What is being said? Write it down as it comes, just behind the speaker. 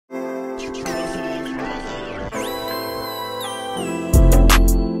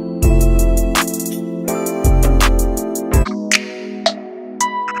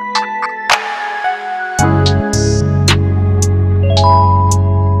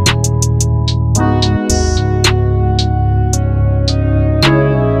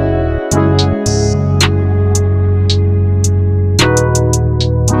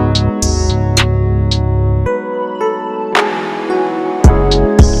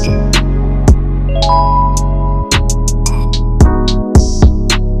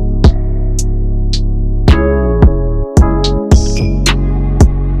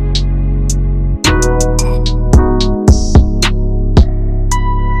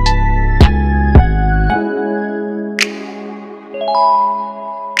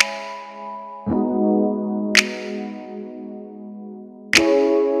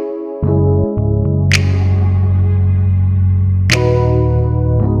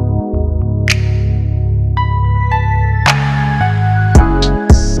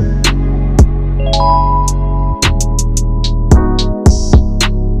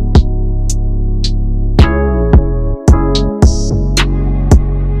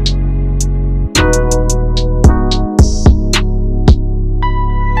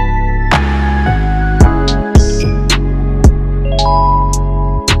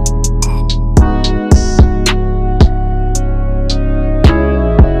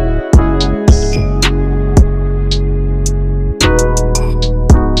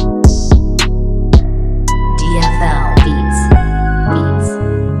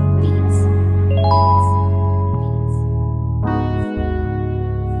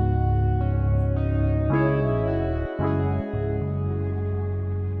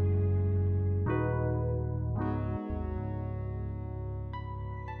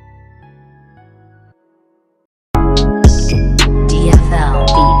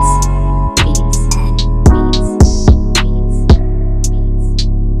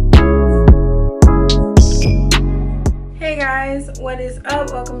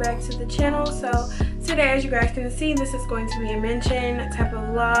as you guys can see, this is going to be a mention type of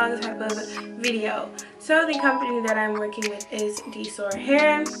vlog, type of video. So the company that I'm working with is DSoar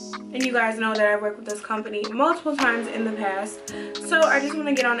Hair, and you guys know that I've worked with this company multiple times in the past. So I just want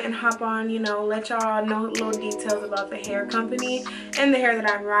to get on and hop on, you know, let y'all know little details about the hair company and the hair that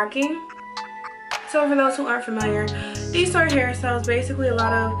I'm rocking. So for those who aren't familiar, DSoar Hair sells basically a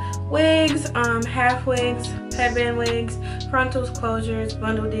lot of wigs, half wigs, headband wigs, frontals, closures,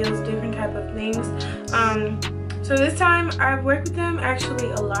 bundle deals, different type of things. So this time I've worked with them actually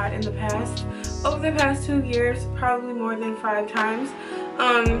a lot in the past. Over the past 2 years, probably more than 5 times.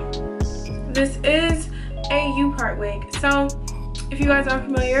 This is a U-part wig. So if you guys aren't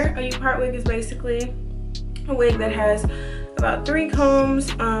familiar, a U-part wig is basically a wig that has about 3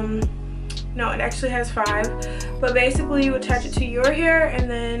 combs. No, it actually has 5, but basically you attach it to your hair and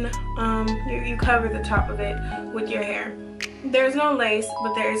then you cover the top of it with your hair. There's no lace,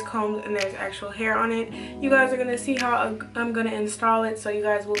 but there is combs and there's actual hair on it. You guys are going to see how I'm going to install it, so you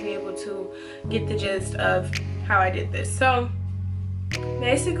guys will be able to get the gist of how I did this. So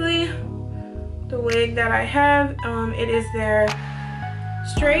basically the wig that I have, it is their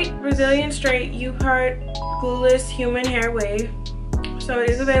straight Brazilian straight U-part glueless human hair wig. So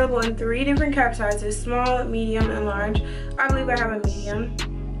it is available in 3 different cap sizes: small, medium, and large. I believe I have a medium.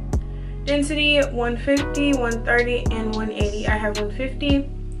 Density 150, 130, and 180. I have 150.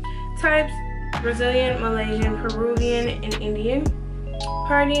 Types: Brazilian, Malaysian, Peruvian, and Indian.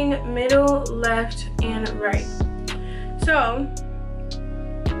 Parting middle, left, and right. So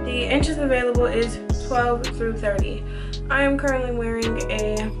the inches available is 12 through 30. I am currently wearing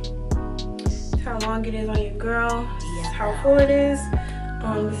a, how long it is on your girl, this is how full it is.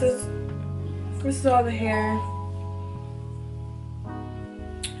 This is all the hair,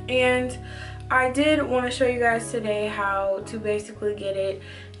 and I did want to show you guys today how to basically get it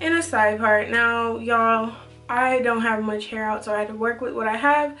in a side part. Now y'all, I don't have much hair out, so I had to work with what I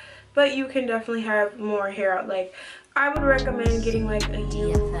have, but you can definitely have more hair out. Like, I would recommend getting like a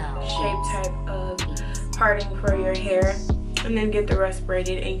U-shaped type of parting for your hair, and then get the rest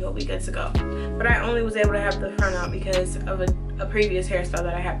braided and you'll be good to go. But I only was able to have the front out because of a previous hairstyle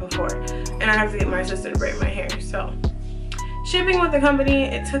that I had before, and I have to get my sister to braid my hair. So shipping with the company,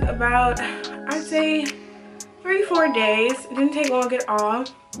 it took about, I'd say 3-4 days. It didn't take long at all.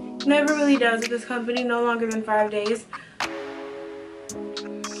 Never really does with this company, no longer than 5 days.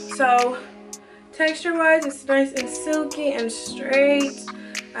 So texture wise, it's nice and silky and straight.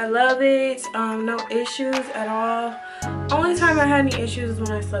 I love it. No issues at all. Only time I had any issues is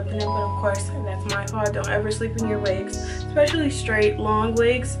when I slept in it, but of course that's my fault. Don't ever sleep in your wigs, especially straight long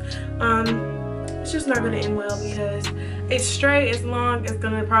wigs. It's just not gonna end well because it's straight, it's long, it's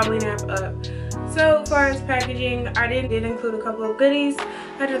gonna probably nap up. So as far as packaging, I did include a couple of goodies. I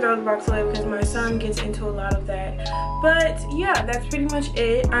had to throw the box away because my son gets into a lot of that. But yeah, that's pretty much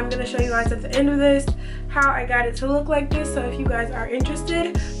it. I'm gonna show you guys at the end of this how I got it to look like this. So if you guys are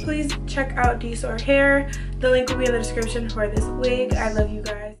interested, please check out DSoar Hair. The link will be in the description for this wig. I love you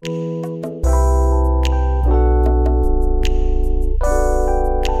guys.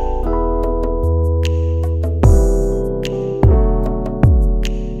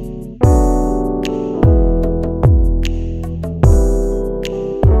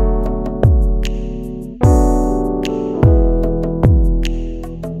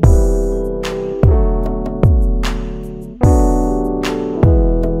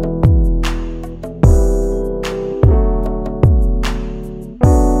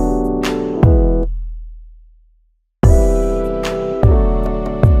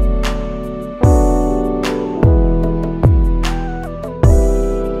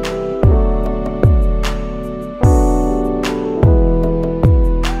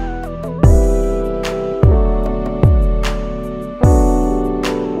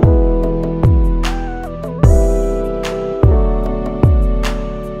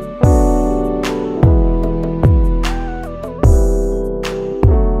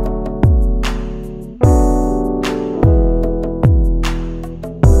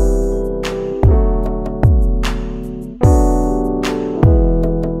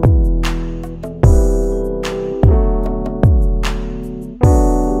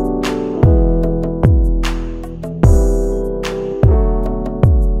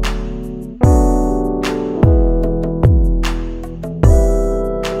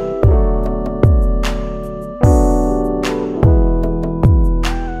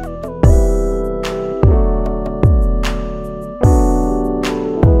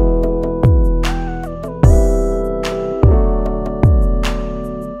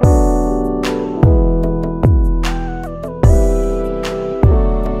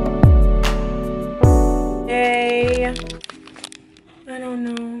 I don't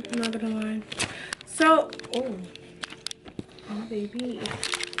know. I'm not gonna lie. So, oh baby.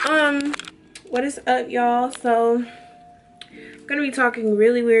 What is up, y'all? So, I'm gonna be talking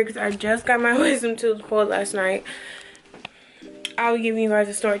really weird because I just got my wisdom tooth pulled last night. I'll be giving you guys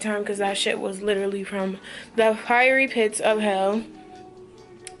a story time because that shit was literally from the fiery pits of hell.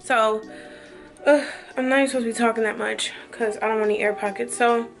 So, I'm not even supposed to be talking that much because I don't want any air pockets.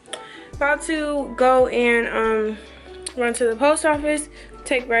 So, about to go and run to the post office,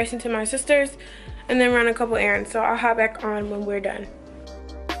 take Bryson to my sister's, and then run a couple errands. So I'll hop back on when we're done.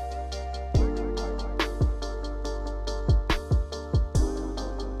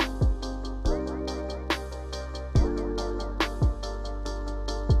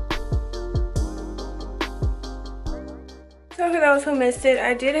 So for those who missed it,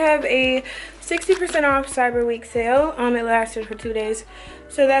 I did have a 60% off Cyber Week sale. It lasted for 2 days.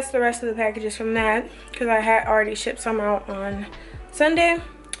 So that's the rest of the packages from that because I had already shipped some out on Sunday.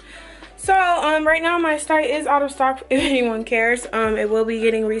 So right now my site is out of stock if anyone cares. It will be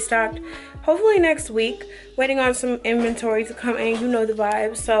getting restocked hopefully next week. Waiting on some inventory to come in, you know the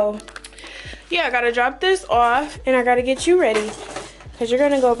vibes. So yeah, I gotta drop this off and I gotta get you ready because you're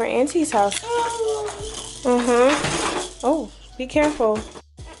gonna go over Auntie's house. Oh, be careful.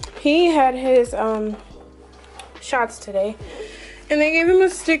 He had his shots today and they gave him a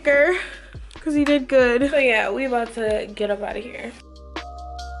sticker because he did good. So yeah, we about to get up out of here.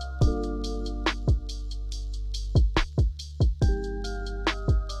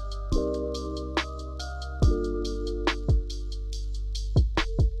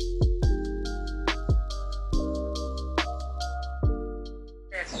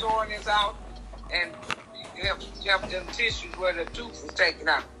 That soreness out and you have them tissues where the tooth was taken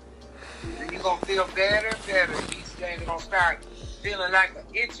out. And you're gonna feel better. Each day you're gonna start feeling like an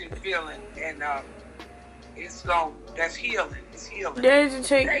itching feeling, and that's healing. It's healing. Days it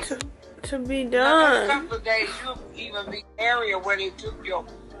take to be done. In a couple of days, you'll even be in the area where they took your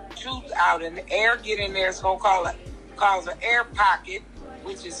tooth out, and the air get in there. It's gonna cause an air pocket,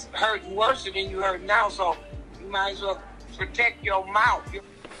 which is hurting worse than you hurt now. So you might as well protect your mouth.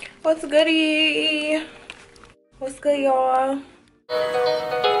 What's goody? What's good, y'all?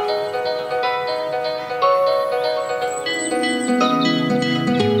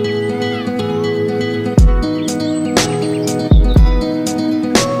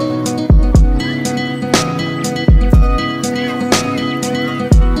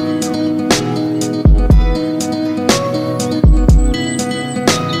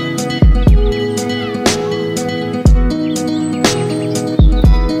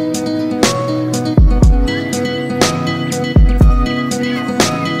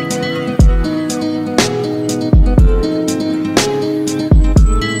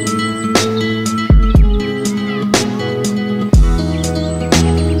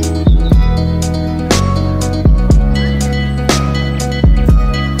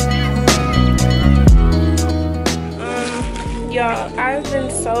 Y'all, I've been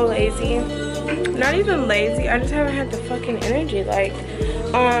so lazy. Not even lazy, I just haven't had the fucking energy. Like,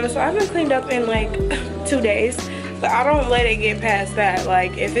 so I haven't cleaned up in like 2 days, but I don't let it get past that.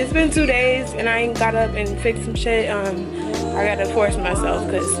 Like, if it's been 2 days and I ain't got up and fixed some shit, I gotta force myself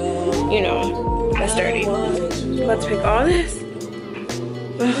because, you know, that's dirty. Let's pick all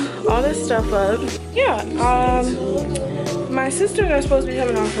this stuff up. Yeah, my sisters are supposed to be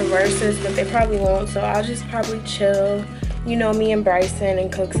coming off for verses, but they probably won't, so I'll just probably chill, you know, me and Bryson,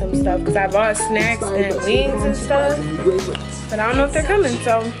 and cook some stuff because I bought snacks and wings and stuff, but I don't know if they're coming,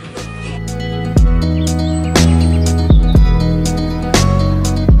 so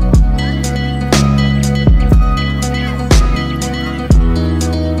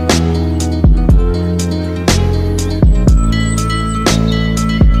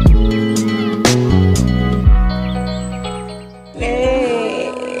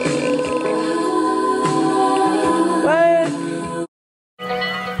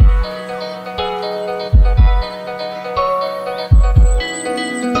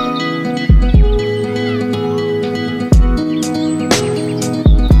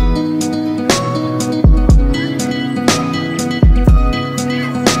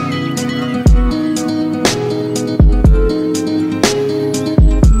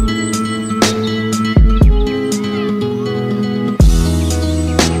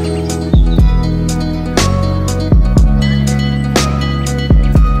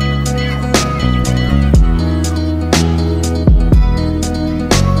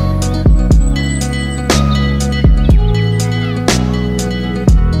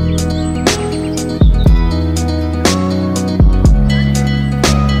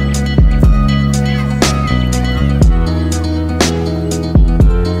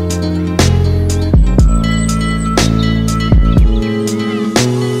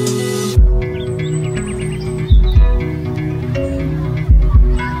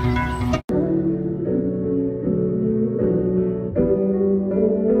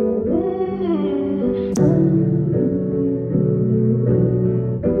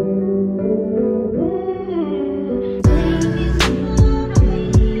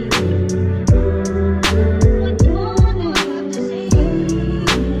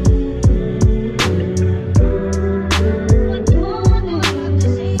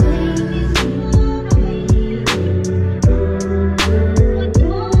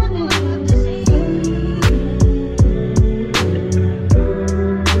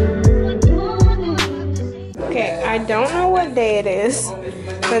I don't know what day it is,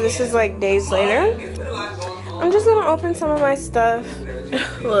 but this is like days later. I'm just gonna open some of my stuff.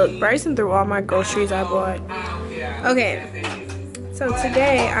 Look, Bryson threw all my groceries I bought. Okay, so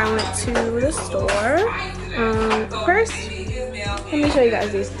today I went to the store. First, let me show you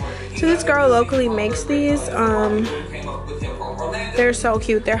guys these. So this girl locally makes these. They're so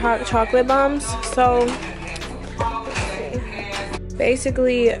cute. They're hot chocolate bombs. So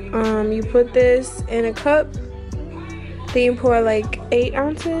basically, you put this in a cup. Then you pour like 8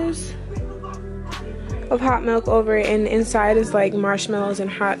 ounces of hot milk over it, and inside is like marshmallows and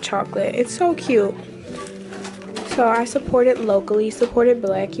hot chocolate. It's so cute. So I support it locally, support it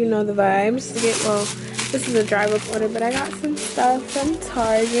black, you know the vibes. Well, this is a drive up order, but I got some stuff from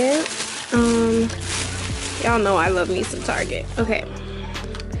Target. Y'all know I love me some Target. Okay,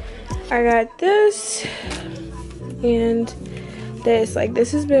 I got this and this. Like,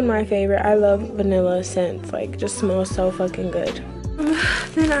 this has been my favorite. I love vanilla scents. Like, just smells so fucking good.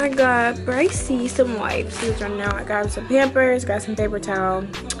 Then I got Brycey some wipes. These are now. I got some Pampers, got some paper towel.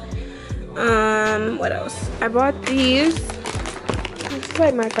 What else? I bought these. This is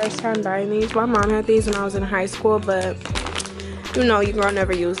like my first time buying these. My mom had these when I was in high school, but you know, your girl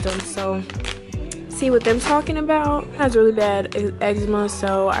never used them. So see what them talking about. It has really bad eczema,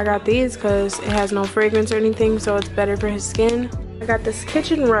 so I got these because it has no fragrance or anything, so it's better for his skin. I got this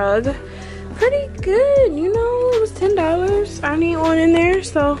kitchen rug. Pretty good, you know, it was $10. I need one in there,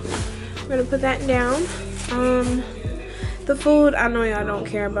 so I'm gonna put that down. The food, I know y'all don't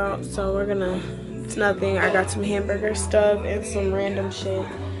care about, so we're gonna, it's nothing. I got some hamburger stuff and some random shit.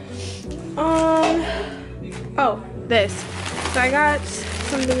 Oh, this. So I got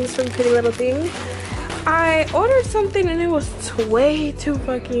some things from Pretty Little Thing. I ordered something and it was way too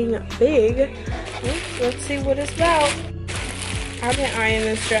fucking big. Let's see what it's about. I've been eyeing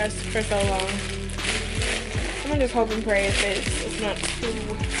this dress for so long. I'm gonna just hope and pray if it's not too,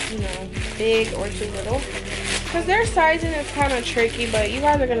 you know, big or too little. Because their sizing is kind of tricky, but you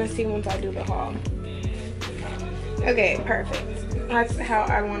guys are gonna see once I do the haul. Okay, perfect. That's how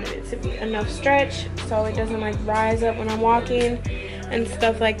I wanted it to be. Enough stretch so it doesn't like rise up when I'm walking and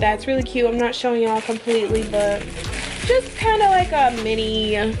stuff like that. It's really cute. I'm not showing y'all completely, but just kind of like a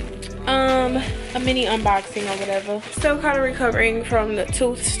mini unboxing or whatever. Still kind of recovering from the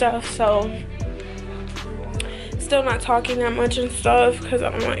tooth stuff, so still not talking that much and stuff because I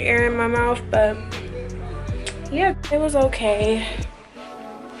don't want air in my mouth, but yeah, it was okay.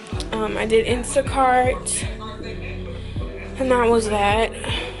 I did Instacart, and that was that.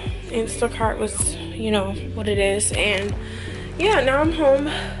 Instacart was, you know, what it is, and yeah, now I'm home.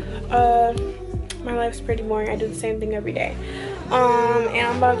 My life's pretty boring. I do the same thing every day. And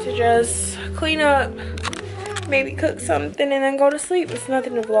I'm about to just clean up, maybe cook something, and then go to sleep. It's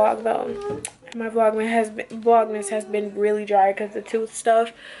nothing to vlog though. My vlogmas has been really dry because the tooth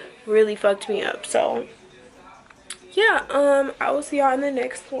stuff really fucked me up. So yeah, I will see y'all in the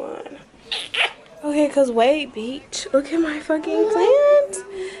next one. Okay, cause wait, beach, look at my fucking plant,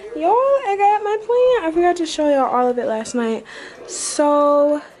 y'all. I got my plant. I forgot to show y'all all of it last night.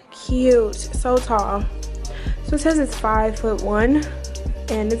 So cute, so tall. So it says it's 5'1",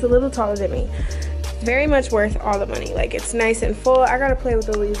 and it's a little taller than me. Very much worth all the money. Like, it's nice and full. I gotta play with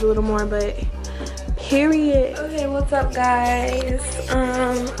the leaves a little more, but period. Okay, what's up, guys?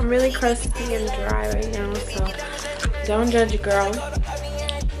 I'm really crusty and dry right now, so don't judge a girl.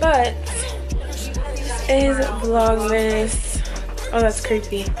 But is Vlogmas. Oh, that's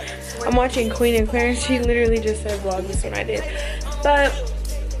creepy. I'm watching Queen and Clarence. She literally just said Vlogmas when I did. But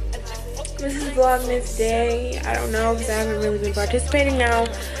this is Vlogmas Day. I don't know because I haven't really been participating now.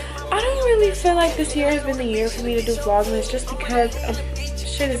 I don't really feel like this year has been the year for me to do Vlogmas just because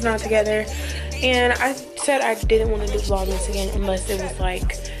shit is not together. And I said I didn't want to do Vlogmas again unless it was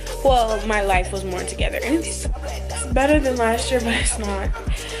like, well, my life was more together. And it's better than last year, but it's not.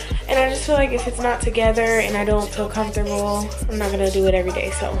 And I just feel like if it's not together and I don't feel comfortable, I'm not going to do it every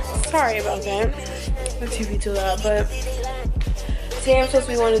day. So sorry about that. The TV too loud. But today I'm supposed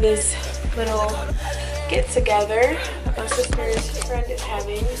to be one of this little get together my sister's friend is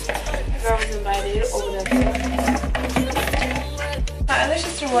having. The girl was invited over there. My other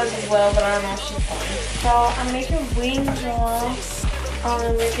sister was as well, but I don't know if she's fine. So I'm making wings, y'all.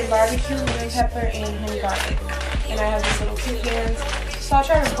 I'm making barbecue, lemon pepper, and honey garlic. And I have these little pecans. So I'll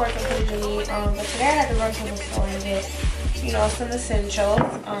try to record some footage of me. But today I had to run to the store and get, you know, some essentials.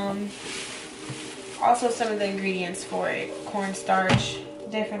 Also some of the ingredients for it. Cornstarch,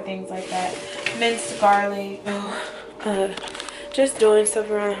 different things like that. Minced garlic. Just doing stuff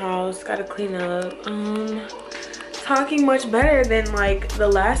around the house. Gotta clean up. talking much better than like the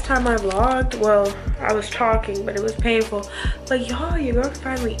last time I vlogged. Well, I was talking, but it was painful. Like, y'all, your girl can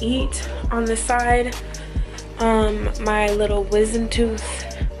finally eat on the side. My little wisdom tooth,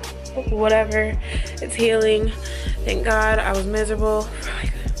 whatever, it's healing. Thank God. I was miserable for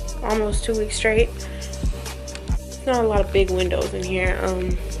like almost 2 weeks straight. Not a lot of big windows in here,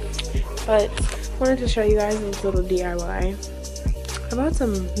 but wanted to show you guys this little DIY. I bought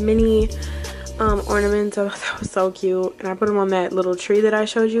some mini ornaments. I thought that was so cute, and I put them on that little tree that I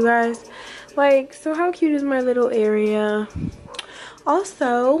showed you guys. Like, so how cute is my little area?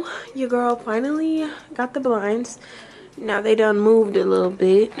 Also, your girl finally got the blinds. Now they done moved a little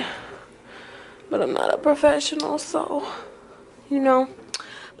bit, but I'm not a professional, so you know.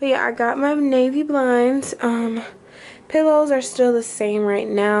 But yeah, I got my navy blinds. Pillows are still the same right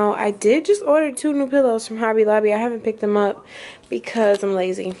now. I did just order 2 new pillows from Hobby Lobby. I haven't picked them up because I'm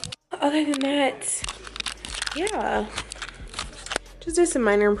lazy. Other than that, yeah, just did some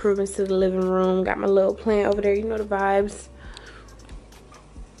minor improvements to the living room. Got my little plant over there, you know the vibes.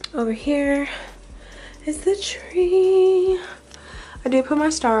 Over here is the tree. I did put my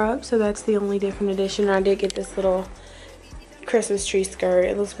star up, so that's the only different addition. I did get this little Christmas tree skirt.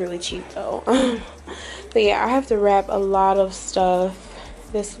 It looks really cheap though. But yeah, I have to wrap a lot of stuff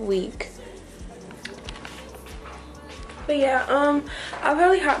this week. But yeah, I'll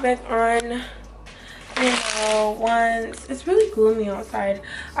probably hop back on, you know, once it's really gloomy outside.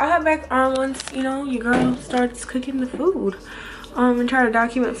 I'll hop back on once, you know, your girl starts cooking the food. And try to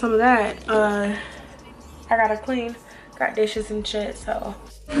document some of that. I gotta clean, got dishes and shit, so.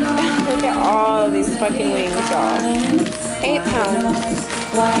 Look at all these fucking wings, y'all. 8 pounds.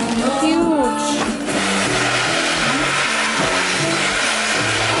 Huge.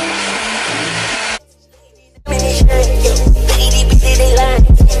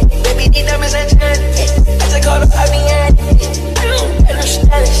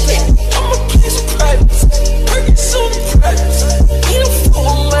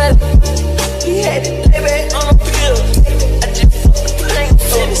 He had it, baby, on